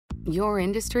Your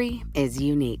industry is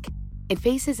unique. It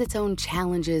faces its own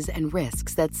challenges and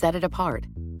risks that set it apart.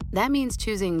 That means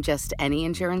choosing just any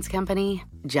insurance company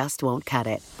just won't cut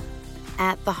it.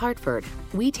 At The Hartford,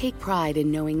 we take pride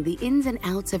in knowing the ins and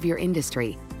outs of your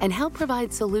industry and help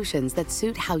provide solutions that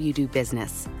suit how you do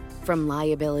business. From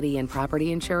liability and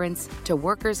property insurance to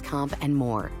workers' comp and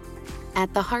more.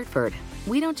 At The Hartford,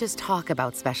 we don't just talk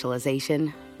about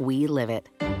specialization, we live it.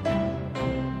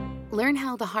 Learn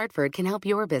how The Hartford can help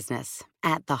your business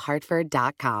at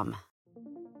thehartford.com.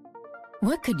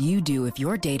 What could you do if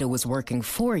your data was working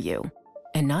for you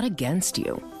and not against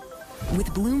you? With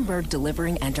Bloomberg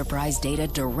delivering enterprise data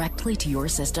directly to your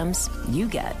systems, you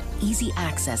get easy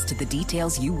access to the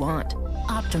details you want,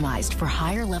 optimized for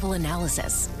higher-level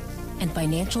analysis, and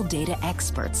financial data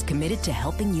experts committed to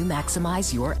helping you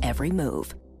maximize your every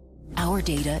move. Our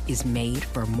data is made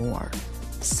for more,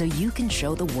 so you can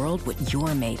show the world what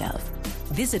you're made of.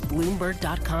 Visit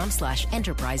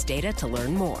Bloomberg.com/enterprise data to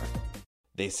learn more.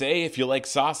 They say if you like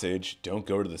sausage, don't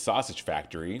go to the sausage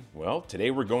factory. Well, today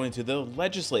we're going to the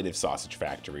Legislative Sausage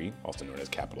Factory, also known as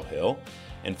Capitol Hill,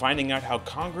 and finding out how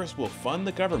Congress will fund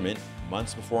the government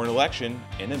months before an election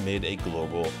and amid a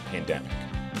global pandemic.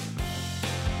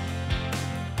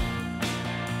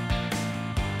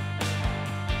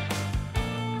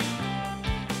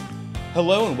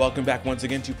 Hello and welcome back once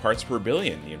again to Parts Per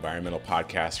Billion, the environmental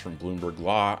podcast from Bloomberg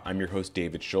Law. I'm your host,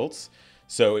 David Schultz.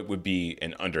 So it would be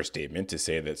an understatement to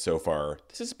say that so far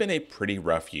this has been a pretty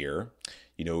rough year.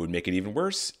 You know, it would make it even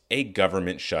worse, a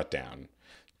government shutdown.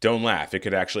 Don't laugh, it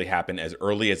could actually happen as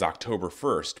early as October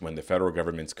 1st when the federal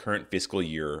government's current fiscal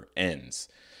year ends.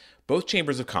 Both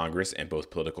chambers of Congress and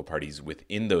both political parties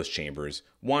within those chambers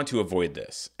want to avoid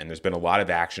this, and there's been a lot of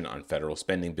action on federal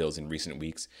spending bills in recent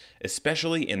weeks,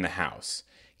 especially in the House.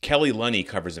 Kelly Lunny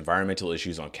covers environmental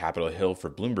issues on Capitol Hill for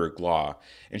Bloomberg Law,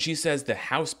 and she says the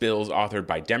House bills authored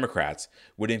by Democrats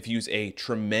would infuse a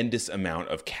tremendous amount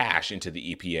of cash into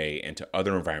the EPA and to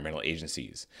other environmental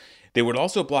agencies. They would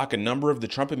also block a number of the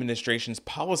Trump administration's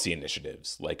policy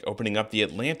initiatives, like opening up the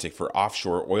Atlantic for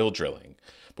offshore oil drilling.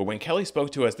 But when Kelly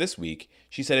spoke to us this week,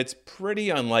 she said it's pretty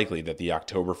unlikely that the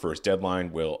October 1st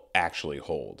deadline will actually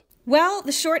hold. Well,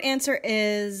 the short answer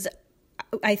is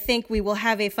I think we will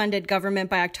have a funded government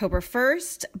by October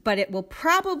 1st, but it will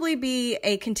probably be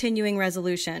a continuing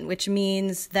resolution, which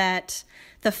means that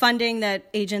the funding that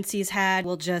agencies had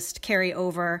will just carry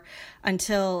over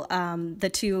until the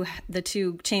two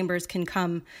chambers can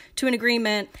come to an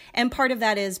agreement. And part of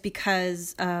that is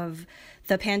because of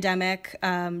the pandemic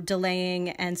delaying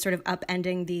and sort of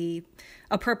upending the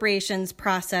appropriations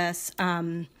process.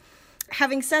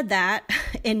 Having said that,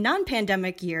 in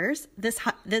non-pandemic years,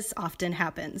 this often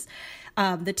happens.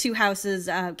 The two houses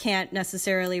can't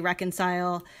necessarily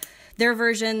reconcile their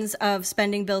versions of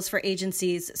spending bills for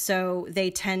agencies, so they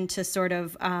tend to sort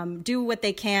of do what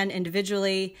they can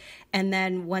individually, and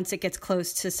then once it gets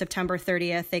close to September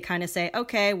 30th, they kind of say,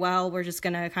 okay, well, we're just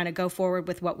going to kind of go forward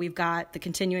with what we've got, the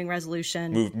continuing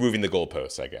resolution. Moving the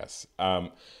goalposts, I guess.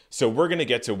 So we're going to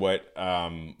get to what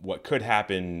could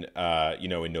happen,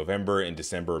 in November and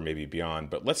December, or maybe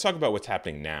beyond. But let's talk about what's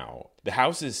happening now. The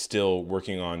House is still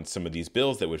working on some of these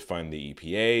bills that would fund the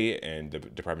EPA and the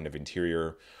Department of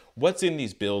Interior. What's in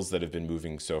these bills that have been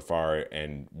moving so far,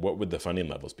 and what would the funding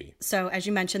levels be? So, as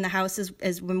you mentioned, the House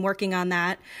has been working on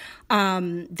that.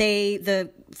 The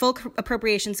full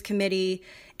Appropriations Committee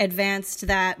advanced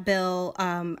that bill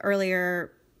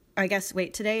earlier. I guess,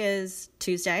 today is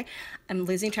Tuesday. I'm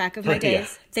losing track of my days. Yeah.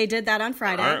 They did that on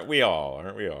Friday. Aren't we all?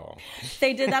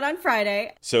 They did that on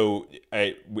Friday. So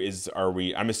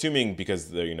I'm assuming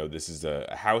because this is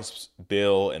a House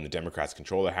bill and the Democrats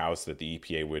control the House, that the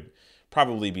EPA would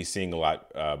probably be seeing a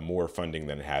lot more funding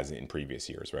than it has in previous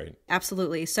years, right?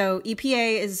 Absolutely. So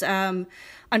EPA is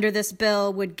under this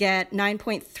bill would get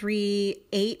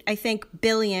 $9.38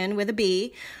 billion with a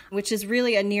B, which is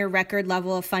really a near record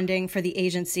level of funding for the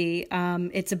agency.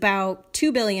 It's about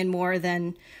 $2 billion more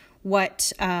than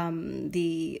what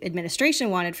the administration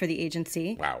wanted for the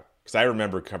agency. Wow. Because I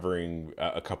remember covering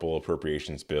a couple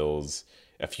appropriations bills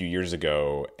a few years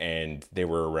ago, and they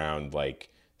were around like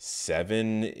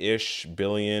 7-ish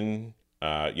billion.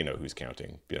 Who's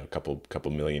counting? A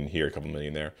couple million here, a couple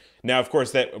million there. Now, of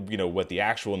course, that what the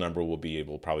actual number will be, it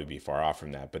will probably be far off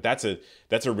from that. But that's a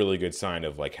really good sign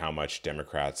of like how much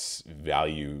Democrats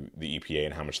value the EPA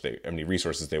and how many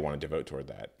resources they want to devote toward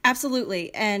that.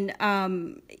 Absolutely, and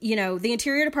the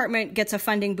Interior Department gets a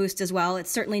funding boost as well. It's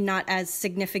certainly not as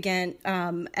significant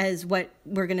as what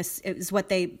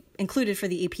they included for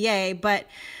the EPA, but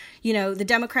the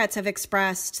Democrats have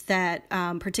expressed that,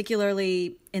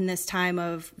 particularly in this time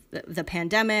of the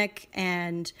pandemic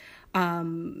and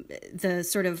the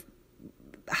sort of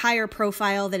higher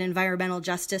profile that environmental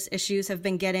justice issues have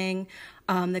been getting,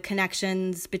 the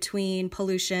connections between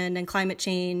pollution and climate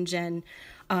change and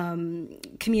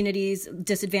communities,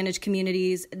 disadvantaged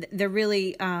communities, they're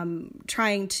really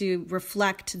trying to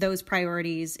reflect those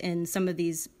priorities in some of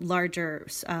these larger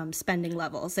spending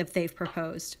levels that they've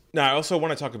proposed. Now, I also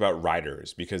want to talk about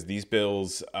riders, because these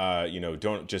bills,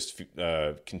 don't just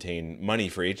contain money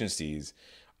for agencies.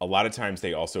 A lot of times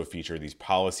they also feature these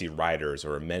policy riders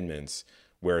or amendments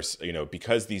where,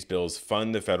 because these bills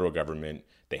fund the federal government,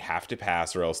 they have to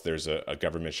pass or else there's a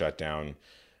government shutdown.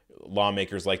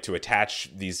 Lawmakers like to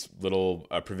attach these little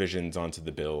provisions onto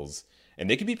the bills, and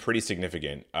they can be pretty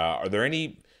significant. Are there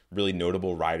any really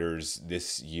notable riders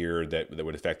this year that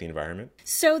would affect the environment?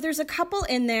 So there's a couple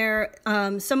in there.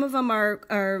 Some of them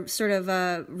are sort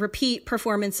of repeat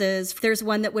performances. There's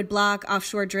one that would block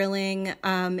offshore drilling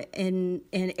in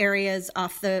areas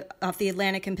off the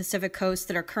Atlantic and Pacific coast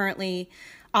that are currently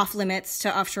off limits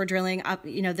to offshore drilling.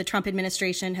 The Trump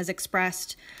administration has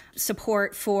expressed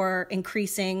support for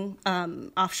increasing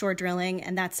offshore drilling,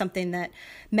 and that's something that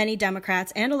many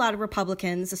Democrats and a lot of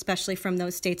Republicans, especially from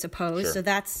those states, oppose. Sure. So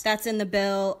that's in the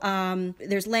bill.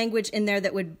 There's language in there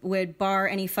that would bar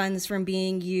any funds from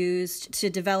being used to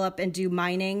develop and do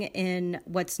mining in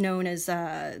what's known as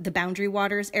the Boundary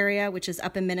Waters area, which is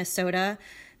up in Minnesota.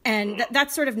 And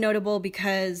that's sort of notable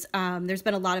because there's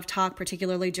been a lot of talk,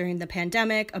 particularly during the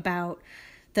pandemic, about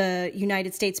the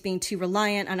United States being too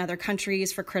reliant on other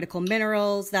countries for critical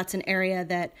minerals. That's an area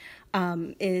that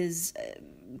is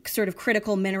sort of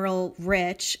critical mineral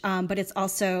rich, but it's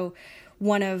also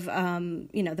one of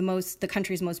the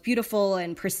country's most beautiful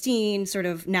and pristine sort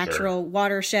of natural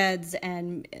watersheds,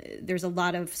 and there's a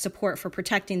lot of support for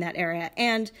protecting that area.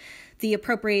 And the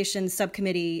Appropriations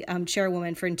Subcommittee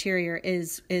chairwoman for Interior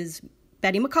is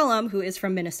Betty McCollum, who is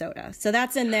from Minnesota. So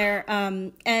that's in there,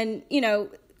 and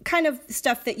kind of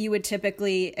stuff that you would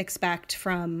typically expect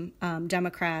from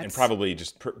Democrats, and probably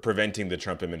just preventing the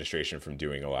Trump administration from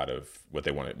doing a lot of what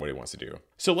he wants to do.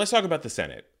 So let's talk about the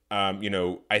Senate.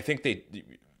 I think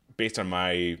based on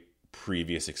my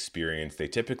previous experience, they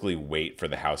typically wait for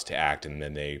the House to act, and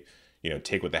then they,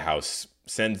 take what the House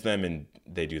sends them and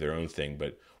they do their own thing.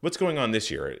 But what's going on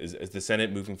this year? Is the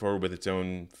Senate moving forward with its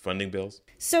own funding bills?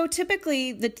 So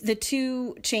typically the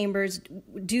two chambers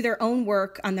do their own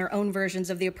work on their own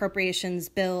versions of the appropriations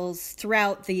bills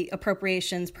throughout the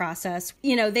appropriations process.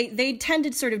 They tend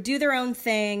to sort of do their own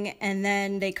thing, and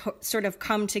then they sort of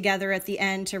come together at the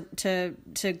end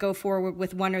to go forward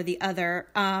with one or the other.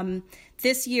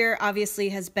 This year obviously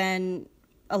has been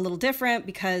a little different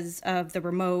because of the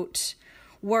remote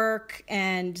work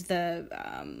and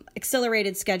the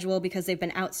accelerated schedule because they've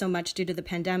been out so much due to the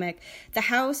pandemic. The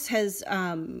House has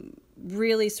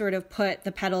really sort of put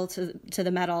the pedal to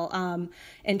the metal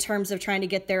in terms of trying to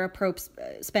get their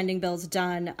spending bills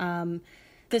done.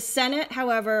 The Senate,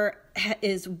 however,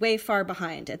 is way far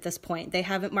behind at this point. They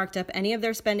haven't marked up any of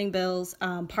their spending bills.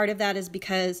 Part of that is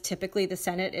because typically the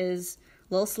Senate is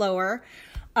a little slower.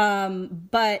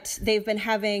 But they've been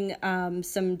having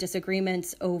some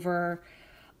disagreements over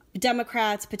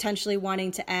Democrats potentially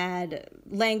wanting to add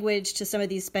language to some of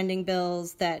these spending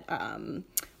bills that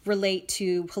relate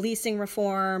to policing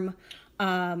reform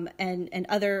and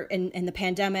other in the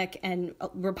pandemic, and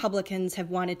Republicans have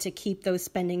wanted to keep those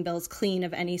spending bills clean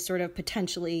of any sort of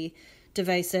potentially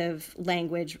divisive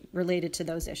language related to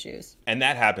those issues. And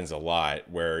that happens a lot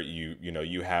where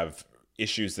you have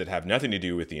issues that have nothing to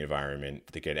do with the environment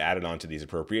that get added onto these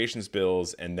appropriations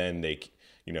bills, and then they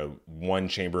one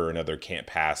chamber or another can't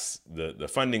pass the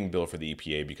funding bill for the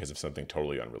EPA because of something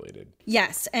totally unrelated.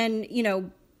 Yes. And,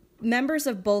 members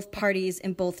of both parties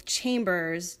in both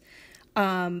chambers,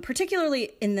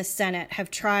 particularly in the Senate,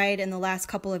 have tried in the last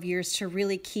couple of years to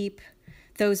really keep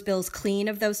those bills clean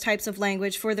of those types of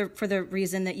language for the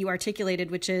reason that you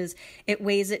articulated, which is it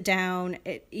weighs it down.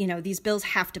 These bills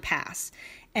have to pass.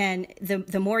 And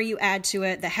the more you add to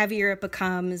it, the heavier it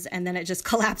becomes, and then it just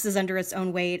collapses under its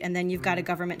own weight, and then you've got a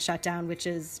government shutdown, which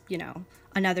is,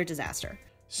 another disaster.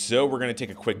 So we're going to take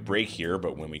a quick break here,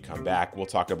 but when we come back, we'll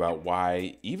talk about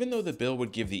why, even though the bill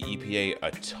would give the EPA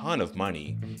a ton of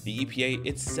money, the EPA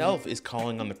itself is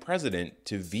calling on the president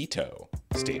to veto.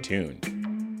 Stay tuned.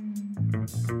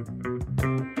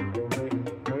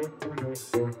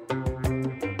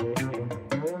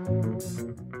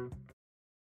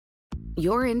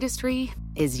 Your industry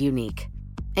is unique.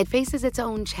 It faces its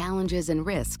own challenges and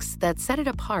risks that set it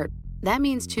apart. That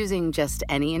means choosing just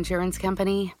any insurance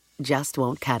company just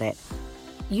won't cut it.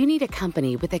 you need a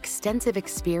company with extensive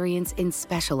experience in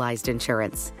specialized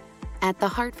insurance. At The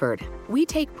Hartford, we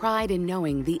take pride in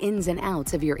knowing the ins and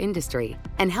outs of your industry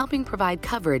and helping provide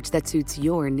coverage that suits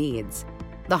your needs.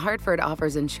 The Hartford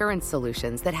offers insurance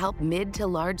solutions that help mid to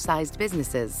large-sized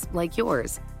businesses like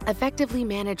yours effectively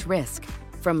manage risk,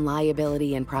 from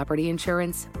liability and property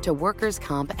insurance to workers'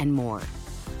 comp and more.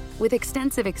 With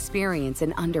extensive experience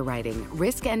in underwriting,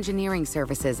 risk engineering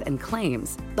services, and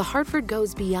claims, The Hartford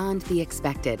goes beyond the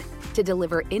expected to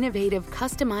deliver innovative,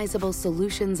 customizable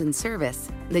solutions and service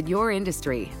that your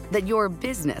industry, that your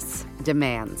business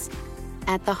demands.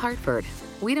 At The Hartford,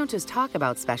 we don't just talk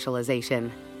about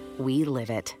specialization, we live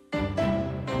it.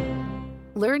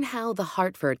 Learn how The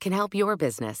Hartford can help your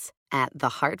business at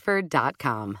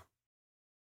thehartford.com.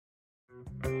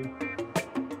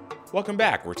 Welcome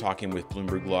back. We're talking with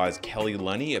Bloomberg Law's Kelly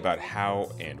Lunny about how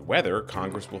and whether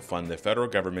Congress will fund the federal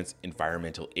government's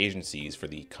environmental agencies for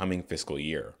the coming fiscal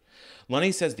year.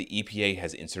 Lunny says the EPA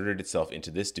has inserted itself into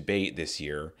this debate this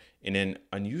year in an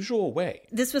unusual way.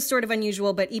 This was sort of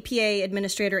unusual, but EPA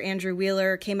Administrator Andrew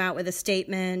Wheeler came out with a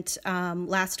statement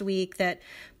last week that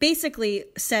basically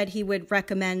said he would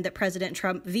recommend that President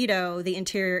Trump veto the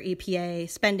Interior EPA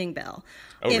spending bill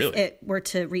if it were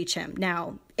to reach him.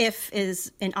 Now, if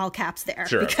is in all caps there.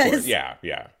 Sure, because of course.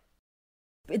 Yeah.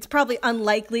 It's probably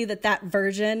unlikely that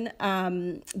version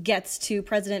gets to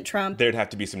President Trump. There'd have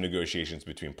to be some negotiations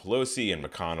between Pelosi and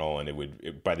McConnell,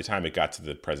 and by the time it got to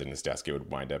the president's desk, it would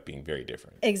wind up being very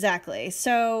different. Exactly.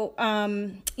 So,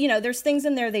 there's things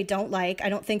in there they don't like. I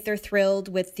don't think they're thrilled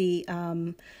with the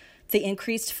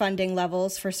increased funding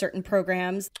levels for certain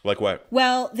programs. Like what?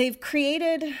 Well, they've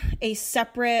created a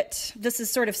separate, this is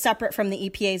sort of separate from the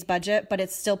EPA's budget, but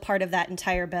it's still part of that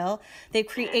entire bill. They've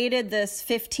created this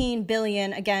 $15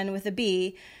 billion, again with a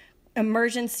B,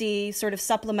 emergency sort of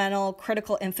supplemental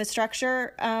critical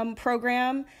infrastructure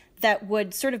program that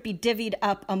would sort of be divvied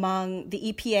up among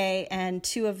the EPA and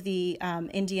two of the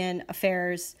Indian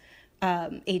Affairs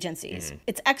agencies.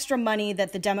 It's extra money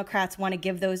that the Democrats want to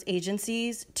give those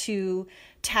agencies to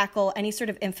tackle any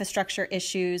sort of infrastructure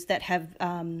issues that have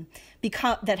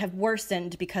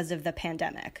worsened because of the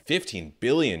pandemic. $15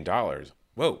 billion.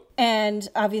 Whoa. And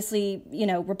obviously,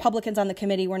 Republicans on the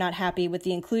committee were not happy with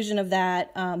the inclusion of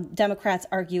that. Democrats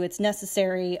argue it's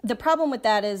necessary. The problem with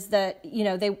that is that,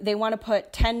 they want to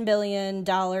put $10 billion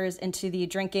into the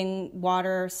drinking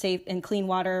water, safe and clean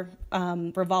water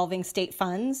revolving state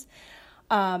funds.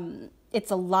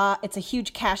 It's a lot. It's a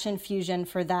huge cash infusion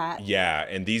for that. Yeah.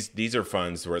 And these are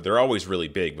funds where they're always really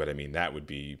big, but I mean, that would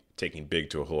be taking big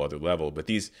to a whole other level. But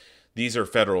these are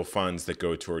federal funds that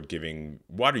go toward giving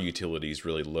water utilities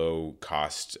really low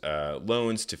cost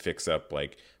loans to fix up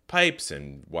like pipes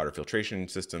and water filtration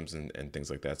systems and things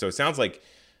like that. So it sounds like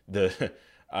the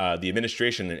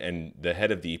administration and the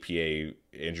head of the EPA,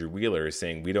 Andrew Wheeler, is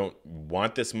saying we don't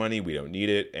want this money, we don't need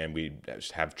it, and we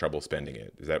have trouble spending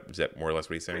it. Is that more or less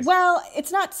what he's saying? Well,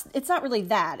 it's not really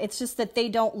that. It's just that they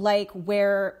don't like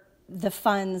where the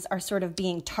funds are sort of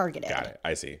being targeted. Got it.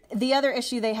 I see. The other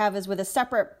issue they have is with a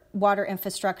separate water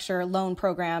infrastructure loan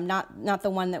program, not the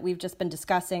one that we've just been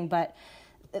discussing, but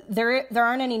there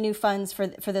aren't any new funds for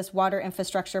this water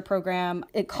infrastructure program.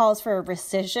 It calls for a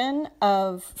rescission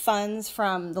of funds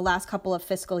from the last couple of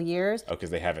fiscal years. Oh, because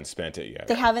they haven't spent it yet.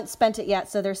 They haven't spent it yet,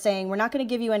 so they're saying we're not going to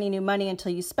give you any new money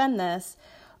until you spend this.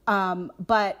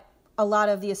 But a lot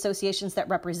of the associations that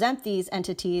represent these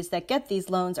entities that get these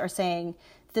loans are saying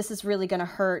this is really going to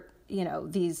hurt,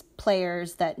 these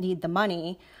players that need the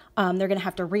money. They're going to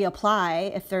have to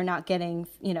reapply if they're not getting,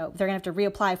 they're going to have to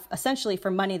reapply essentially for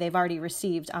money they've already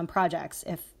received on projects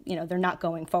if, they're not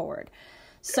going forward.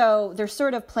 So they're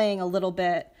sort of playing a little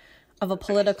bit of a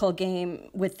political game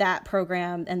with that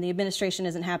program, and the administration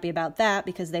isn't happy about that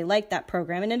because they like that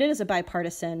program. And it is a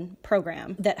bipartisan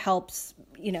program that helps,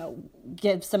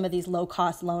 give some of these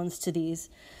low-cost loans to these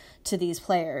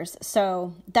players.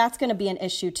 So that's going to be an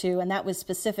issue too, and that was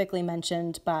specifically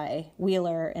mentioned by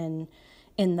Wheeler in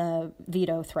the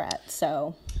veto threat.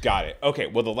 So got it. Okay.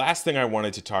 Well, the last thing I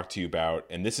wanted to talk to you about,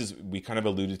 and we kind of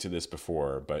alluded to this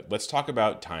before, but let's talk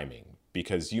about timing,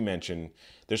 because you mentioned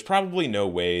there's probably no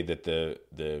way that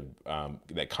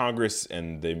that Congress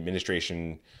and the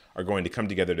administration are going to come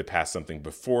together to pass something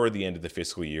before the end of the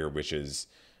fiscal year, which is,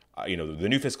 the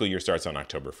new fiscal year starts on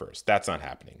October 1st. That's not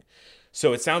happening.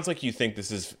 So it sounds like you think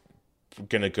this is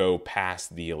going to go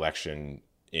past the election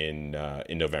in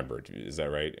November. Is that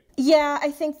right? Yeah,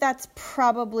 I think that's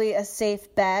probably a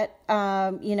safe bet.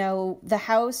 The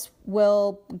House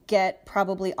will get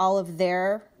probably all of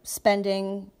their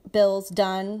spending bills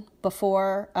done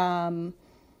before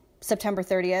September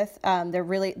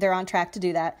 30th. They're on track to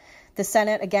do that. The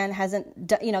Senate, again, hasn't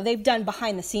done, they've done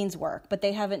behind the scenes work, but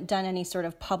they haven't done any sort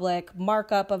of public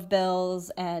markup of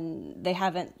bills, and they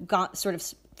haven't got sort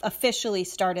of officially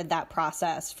started that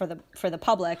process for the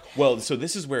public. Well, so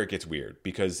this is where it gets weird,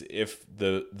 because if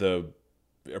the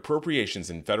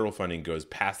appropriations and federal funding goes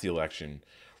past the election,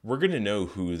 we're going to know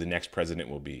who the next president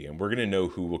will be, and we're going to know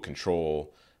who will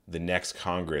control the next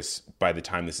Congress by the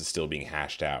time this is still being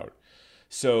hashed out.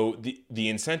 So the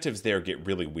incentives there get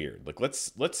really weird. Like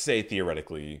let's say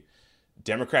theoretically,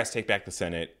 Democrats take back the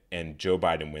Senate and Joe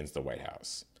Biden wins the White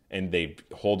House, and they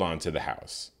hold on to the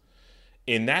House.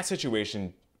 In that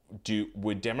situation,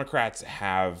 would Democrats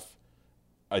have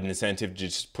an incentive to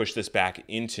just push this back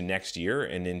into next year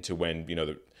and into when we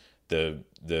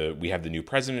have the new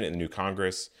president and the new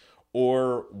Congress,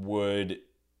 or would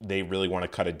they really want to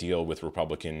cut a deal with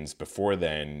Republicans before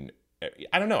then?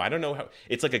 I don't know how.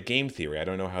 It's like a game theory. I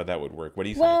don't know how that would work. What do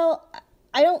you think? Well,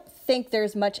 I don't think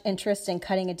there's much interest in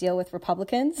cutting a deal with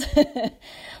Republicans,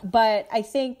 but I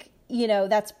think,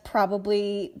 that's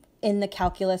probably in the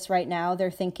calculus right now. They're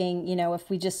thinking, if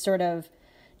we just sort of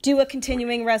do a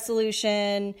continuing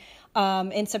resolution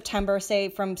in September, say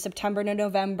from September to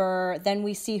November, then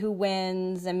we see who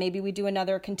wins, and maybe we do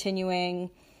another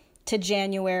continuing to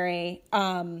January.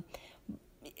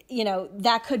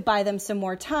 That could buy them some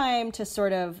more time to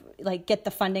sort of like get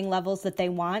the funding levels that they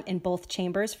want in both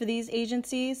chambers for these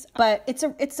agencies. But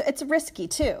it's risky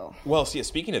too. Well, see,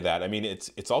 speaking of that, I mean,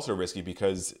 it's also risky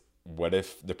because what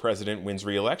if the president wins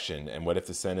re-election, and what if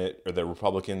the Senate or the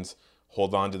Republicans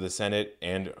hold on to the Senate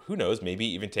and who knows, maybe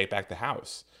even take back the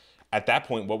House? At that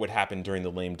point, what would happen during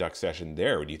the lame duck session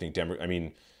there? Do you think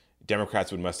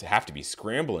Democrats must have to be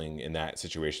scrambling in that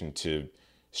situation to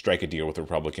strike a deal with the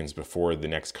Republicans before the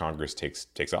next Congress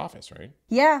takes office, right?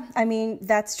 Yeah,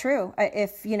 that's true.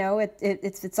 If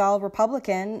it's all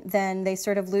Republican, then they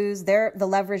sort of lose the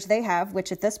leverage they have,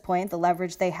 which at this point, the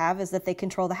leverage they have is that they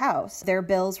control the House. Their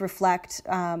bills reflect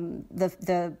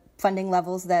the funding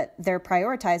levels that they're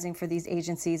prioritizing for these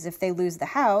agencies. If they lose the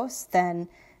House, then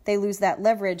they lose that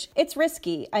leverage. It's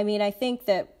risky. I think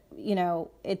that,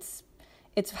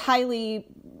 it's highly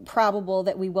probable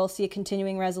that we will see a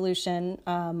continuing resolution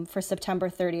for September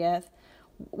 30th.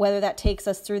 Whether that takes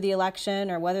us through the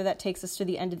election or whether that takes us to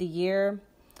the end of the year,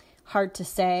 hard to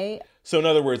say. So in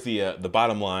other words, the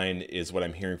bottom line is what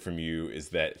I'm hearing from you is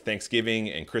that Thanksgiving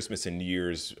and Christmas and New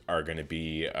Year's are going to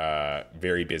be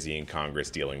very busy in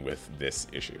Congress dealing with this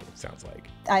issue, it sounds like.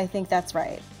 I think that's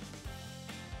right.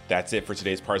 That's it for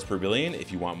today's Parts Per Billion.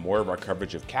 If you want more of our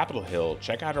coverage of Capitol Hill,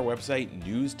 check out our website,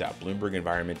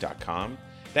 news.bloombergenvironment.com.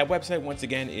 That website, once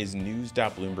again, is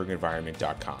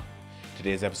news.bloombergenvironment.com.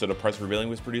 Today's episode of Parts Per Billion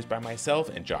was produced by myself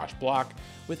and Josh Block,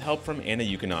 with help from Anna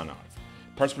Yukononov.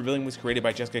 Parts Per Billion was created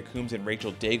by Jessica Coombs and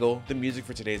Rachel Daigle. The music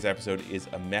for today's episode is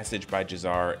A Message by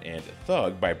Jazar and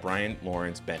Thug by Brian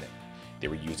Lawrence Bennett. They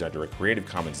were used under a Creative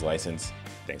Commons license.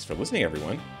 Thanks for listening,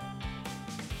 everyone.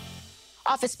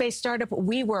 Office-based startup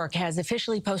WeWork has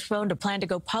officially postponed a plan to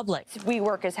go public.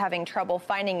 WeWork is having trouble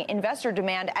finding investor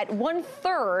demand at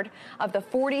 1/3 of the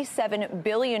 $47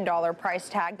 billion price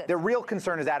tag. Their real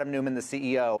concern is Adam Neumann, the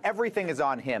CEO. Everything is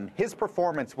on him. His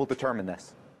performance will determine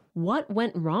this. What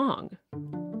went wrong?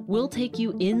 We'll take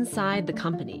you inside the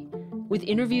company with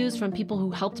interviews from people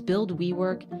who helped build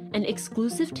WeWork and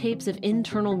exclusive tapes of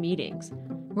internal meetings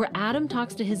where Adam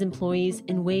talks to his employees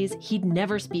in ways he'd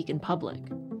never speak in public.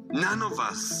 None of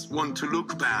us want to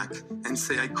look back and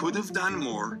say, I could have done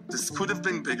more. This could have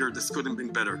been bigger. This could have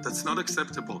been better. That's not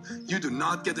acceptable. You do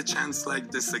not get a chance like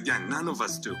this again. None of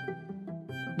us do.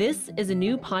 This is a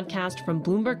new podcast from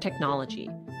Bloomberg Technology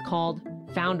called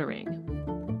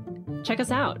Foundering. Check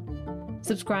us out.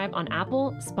 Subscribe on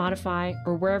Apple, Spotify,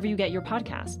 or wherever you get your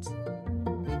podcasts.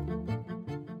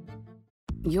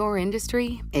 Your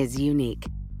industry is unique.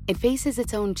 It faces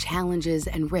its own challenges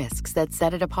and risks that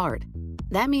set it apart.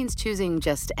 That means choosing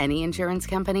just any insurance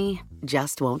company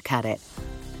just won't cut it.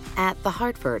 At The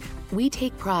Hartford, we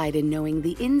take pride in knowing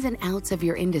the ins and outs of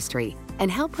your industry and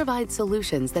help provide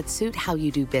solutions that suit how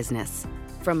you do business.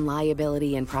 From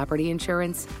liability and property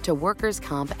insurance to workers'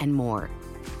 comp and more.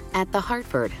 At The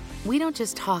Hartford, we don't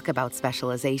just talk about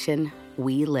specialization,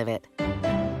 we live it.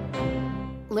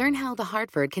 Learn how The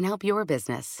Hartford can help your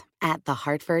business at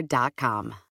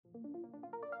thehartford.com.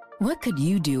 What could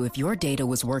you do if your data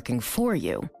was working for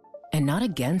you and not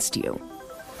against you?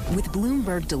 With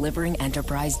Bloomberg delivering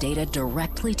enterprise data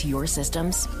directly to your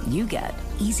systems, you get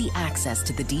easy access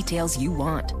to the details you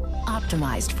want,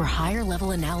 optimized for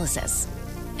higher-level analysis,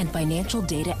 and financial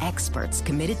data experts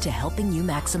committed to helping you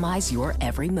maximize your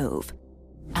every move.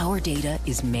 Our data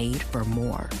is made for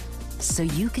more, so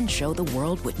you can show the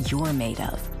world what you're made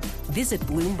of. Visit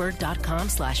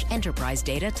Bloomberg.com/enterprise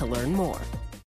data to learn more.